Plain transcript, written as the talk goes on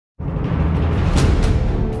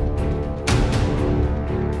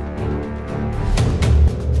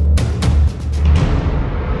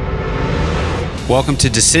Welcome to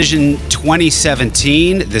Decision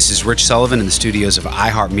 2017. This is Rich Sullivan in the studios of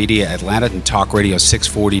iHeartMedia Atlanta and Talk Radio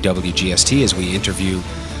 640 WGST as we interview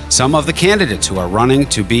some of the candidates who are running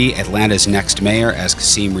to be Atlanta's next mayor as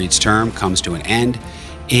Kasim Reed's term comes to an end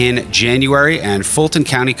in January. And Fulton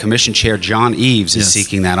County Commission Chair John Eaves is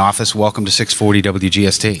seeking that office. Welcome to 640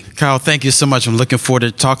 WGST. Kyle, thank you so much. I'm looking forward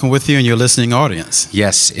to talking with you and your listening audience.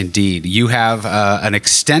 Yes, indeed. You have an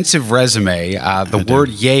extensive resume. The word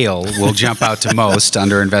Yale will jump out to most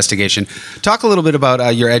under investigation. Talk a little bit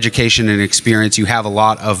about your education and experience. You have a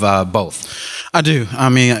lot of both. I do. I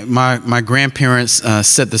mean, my grandparents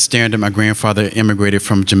set the standard. My grandfather immigrated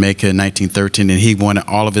from Jamaica in 1913, and he wanted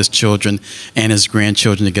all of his children and his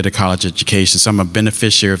grandchildren to get a college education. So I'm a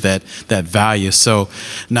beneficiary of that value. So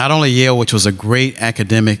not only Yale, which was a great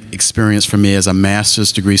academic experience for me as a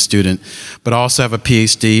master's degree student, but also have a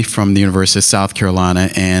PhD from the University of South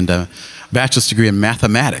Carolina and a bachelor's degree in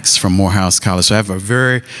mathematics from Morehouse College. So I have a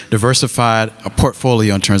very diversified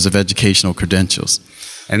portfolio in terms of educational credentials.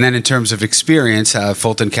 And then in terms of experience,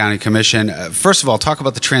 Fulton County Commission, first of all, talk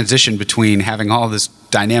about the transition between having all this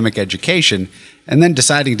dynamic education and then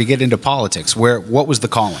deciding to get into politics. What was the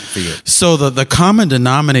calling for you? So the common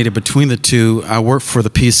denominator between the two, I worked for the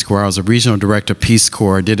Peace Corps. I was a regional director of Peace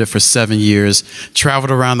Corps. I did it for 7 years, traveled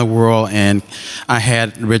around the world, and I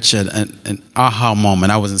had, Rich, an aha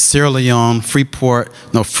moment. I was in Sierra Leone, Freetown,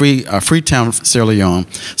 Sierra Leone.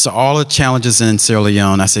 So all the challenges in Sierra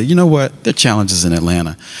Leone, I said, you know what, there are challenges in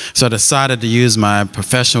Atlanta. So I decided to use my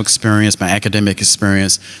professional experience, my academic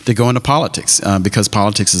experience, to go into politics, because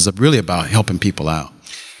politics is really about helping people out.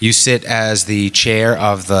 You sit as the chair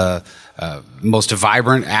of the most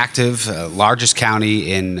vibrant, active, largest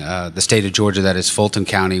county in the state of Georgia, that is Fulton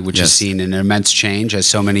County, which has seen an immense change, as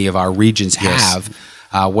so many of our regions have.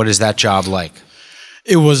 What is that job like?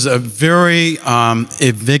 It was a very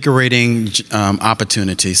invigorating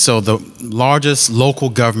opportunity. So the largest local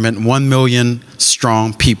government, 1 million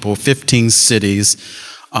strong people, 15 cities,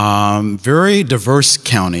 very diverse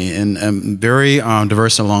county and very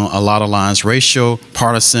diverse along a lot of lines, racial,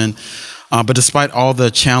 partisan. But despite all the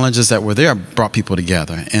challenges that were there, brought people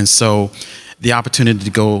together. And so the opportunity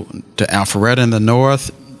to go to Alpharetta in the north,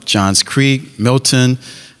 Johns Creek, Milton,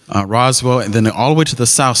 Roswell, and then all the way to the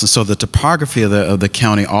south. And so the topography of the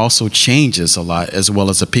county also changes a lot, as well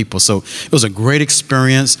as the people. So it was a great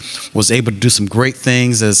experience. Was able to do some great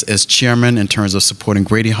things as chairman in terms of supporting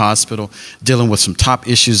Grady Hospital, dealing with some top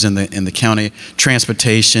issues in the county,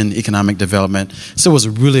 transportation, economic development. So it was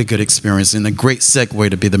a really good experience and a great segue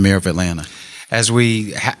to be the mayor of Atlanta. As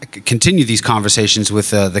we continue these conversations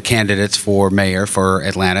with the candidates for mayor for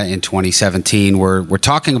Atlanta in 2017, we're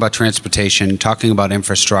talking about transportation, talking about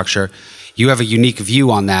infrastructure. You have a unique view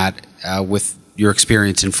on that with your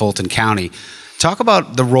experience in Fulton County. Talk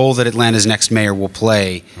about the role that Atlanta's next mayor will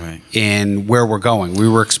play in where we're going. We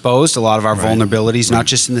were exposed to a lot of our vulnerabilities, not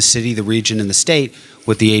just in the city, the region, and the state,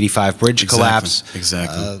 with the 85 bridge collapse.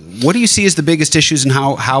 Exactly. What do you see as the biggest issues, and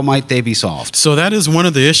how might they be solved? So that is one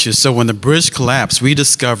of the issues. So when the bridge collapsed, we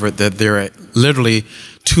discovered that there are literally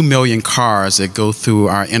 2 million cars that go through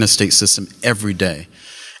our interstate system every day.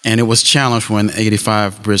 And it was challenged when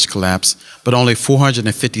 85 bridge collapsed, but only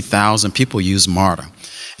 450,000 people use MARTA.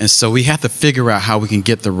 And so we have to figure out how we can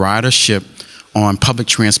get the ridership on public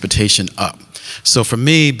transportation up. So for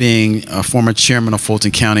me, being a former chairman of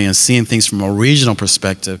Fulton County and seeing things from a regional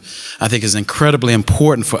perspective, I think is incredibly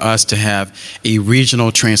important for us to have a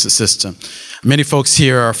regional transit system. Many folks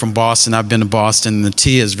here are from Boston. I've been to Boston, and the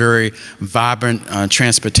T is very vibrant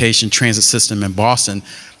transit system in Boston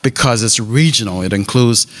because it's regional. It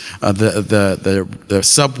includes the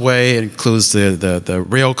subway, it includes the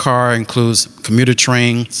rail car, it includes commuter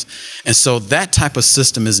trains. And so that type of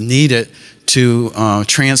system is needed to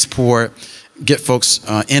transport, get folks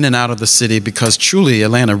in and out of the city, because truly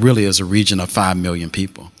Atlanta really is a region of 5 million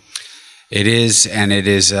people. It is, and it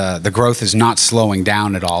is. The growth is not slowing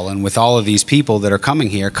down at all. And with all of these people that are coming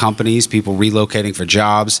here, companies, people relocating for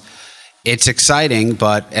jobs, it's exciting,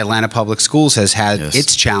 but Atlanta Public Schools has had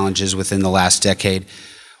its challenges within the last decade.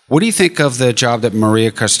 What do you think of the job that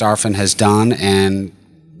Maria Karstafen has done, and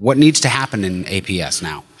what needs to happen in APS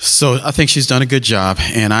now? So I think she's done a good job,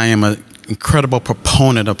 and I am an incredible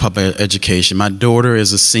proponent of public education. My daughter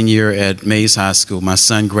is a senior at Mays High School. My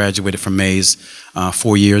son graduated from Mays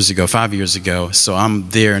 5 years ago. So I'm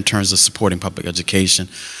there in terms of supporting public education.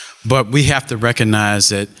 But we have to recognize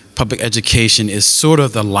that public education is sort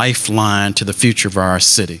of the lifeline to the future of our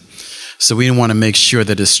city. So we want to make sure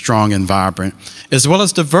that it's strong and vibrant, as well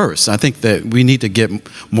as diverse. I think that we need to get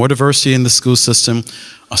more diversity in the school system,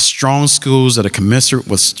 strong schools that are commensurate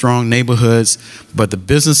with strong neighborhoods, but the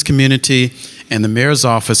business community and the mayor's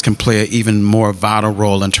office can play an even more vital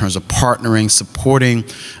role in terms of partnering, supporting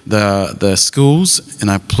the schools in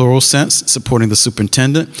a plural sense, supporting the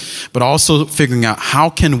superintendent, but also figuring out how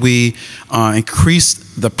can we increase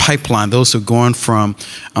the pipeline, those who are going from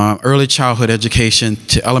early childhood education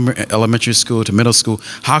to elementary school to middle school.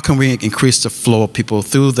 How can we increase the flow of people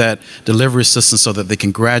through that delivery system so that they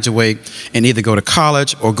can graduate and either go to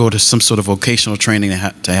college or go to some sort of vocational training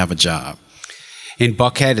to have a job? In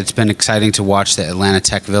Buckhead, it's been exciting to watch the Atlanta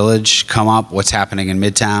Tech Village come up, what's happening in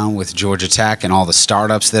Midtown with Georgia Tech and all the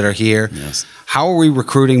startups that are here. Yes. How are we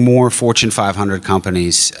recruiting more Fortune 500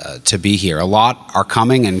 companies to be here? A lot are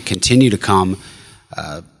coming and continue to come,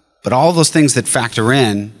 but all those things that factor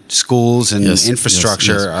in, schools and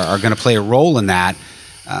infrastructure, are going to play a role in that.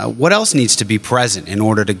 What else needs to be present in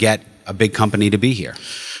order to get a big company to be here?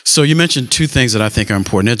 So you mentioned two things that I think are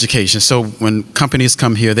important. Education. So when companies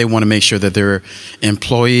come here, they want to make sure that their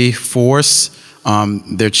employee force,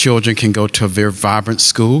 their children can go to a very vibrant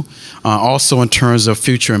school. Also in terms of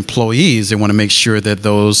future employees, they want to make sure that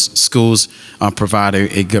those schools provide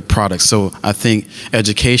a good product. So I think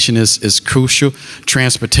education is crucial.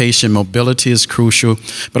 Transportation, mobility is crucial.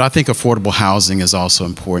 But I think affordable housing is also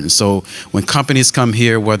important. So when companies come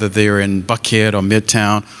here, whether they're in Buckhead or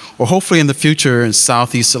Midtown, or hopefully in the future in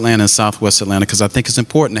Southeast Atlanta and Southwest Atlanta, because I think it's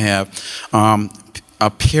important to have a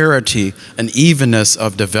parity, an evenness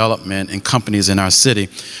of development and companies in our city.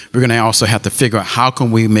 We're going to also have to figure out how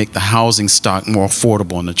can we make the housing stock more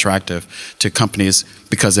affordable and attractive to companies,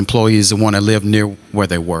 because employees want to live near where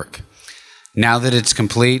they work. Now that it's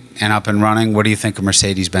complete and up and running, what do you think of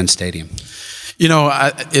Mercedes-Benz Stadium? You know,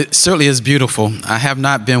 it certainly is beautiful. I have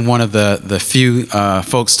not been one of the few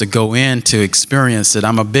folks to go in to experience it.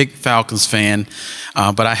 I'm a big Falcons fan,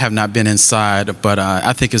 but I have not been inside. But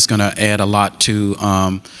I think it's going to add a lot to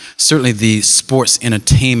certainly the sports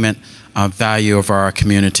entertainment value of our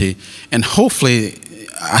community. And hopefully,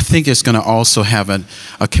 I think it's going to also have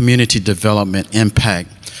a community development impact.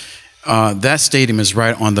 That stadium is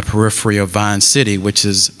right on the periphery of Vine City, which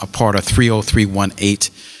is a part of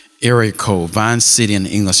 30318 area code, Vine City and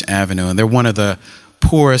English Avenue. And they're one of the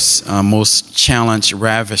poorest, most challenged,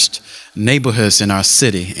 ravished neighborhoods in our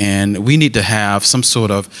city. And we need to have some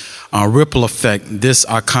sort of ripple effect. This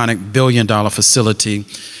iconic billion-dollar facility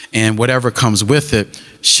and whatever comes with it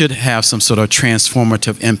should have some sort of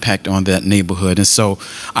transformative impact on that neighborhood. And so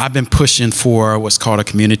I've been pushing for what's called a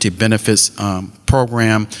community benefits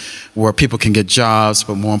program where people can get jobs,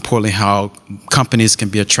 but more importantly, how companies can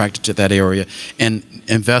be attracted to that area and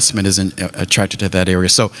investment is attracted to that area.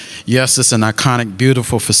 So yes, it's an iconic,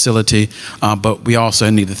 beautiful facility, but we also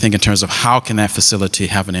need to think in terms of how can that facility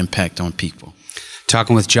have an impact on people.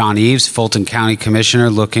 Talking with John Eaves, Fulton County Commissioner,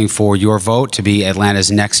 looking for your vote to be Atlanta's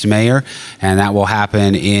next mayor, and that will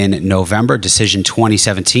happen in November. Decision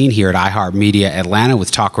 2017 here at iHeartMedia Atlanta with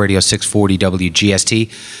Talk Radio 640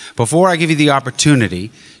 WGST. Before I give you the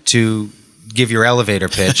opportunity to give your elevator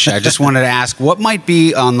pitch, I just wanted to ask what might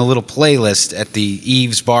be on the little playlist at the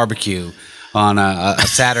Eaves barbecue on a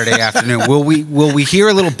Saturday afternoon. Will we hear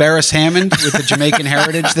a little Barris Hammond with the Jamaican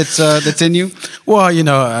heritage that's in you? Well, you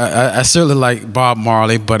know, I certainly like Bob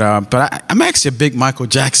Marley, but I'm actually a big Michael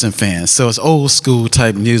Jackson fan. So it's old school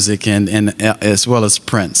type music, and as well as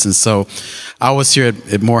Prince. And so I was here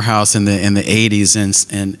at Morehouse in the 80s,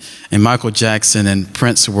 and Michael Jackson and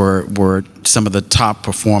Prince were some of the top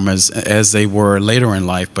performers as they were later in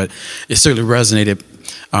life. But it certainly resonated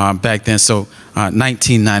back then. So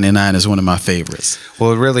 1999 is one of my favorites.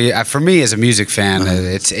 Well, really, for me as a music fan,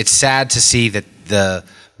 it's sad to see that the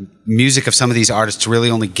music of some of these artists really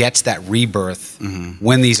only gets that rebirth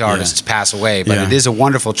when these artists pass away. But it is a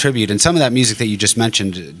wonderful tribute, and some of that music that you just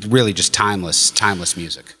mentioned, really just timeless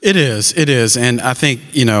music. It is, and I think,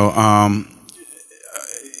 you know,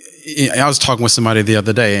 I was talking with somebody the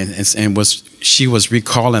other day, and she was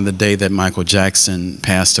recalling the day that Michael Jackson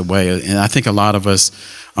passed away. And I think a lot of us,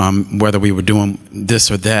 whether we were doing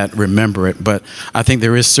this or that, remember it. But I think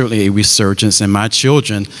there is certainly a resurgence, and my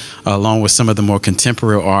children, along with some of the more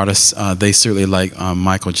contemporary artists, they certainly like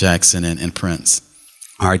Michael Jackson and Prince.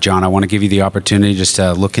 All right, John, I want to give you the opportunity just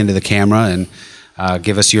to look into the camera and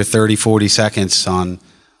give us your 30, 40 seconds on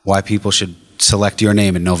why people should select your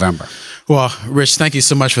name in November. Well, Rich, thank you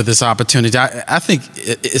so much for this opportunity. I think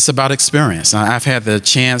it's about experience. I've had the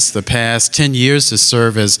chance the past 10 years to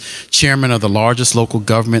serve as chairman of the largest local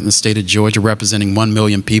government in the state of Georgia, representing 1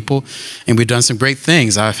 million people. And we've done some great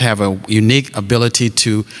things. I have a unique ability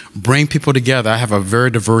to bring people together. I have a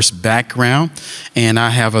very diverse background, and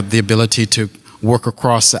I have the ability to work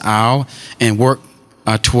across the aisle and work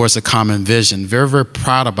towards a common vision. Very, very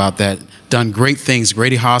proud about that. Done great things,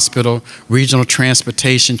 Grady Hospital, regional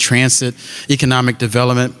transportation, transit, economic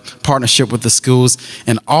development, partnership with the schools,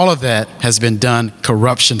 and all of that has been done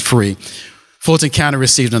corruption-free. Fulton County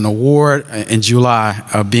received an award in July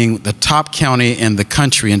of being the top county in the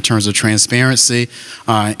country in terms of transparency,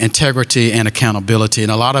 integrity, and accountability.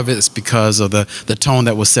 And a lot of it is because of the tone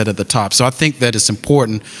that was set at the top. So I think that it's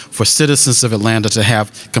important for citizens of Atlanta to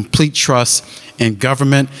have complete trust in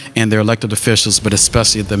government and their elected officials, but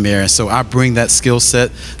especially the mayor. And so I bring that skill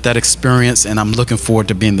set, that experience, and I'm looking forward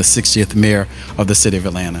to being the 60th mayor of the city of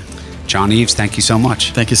Atlanta. John Eaves, thank you so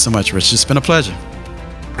much. Thank you so much, Rich. It's been a pleasure.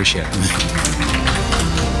 Appreciate it.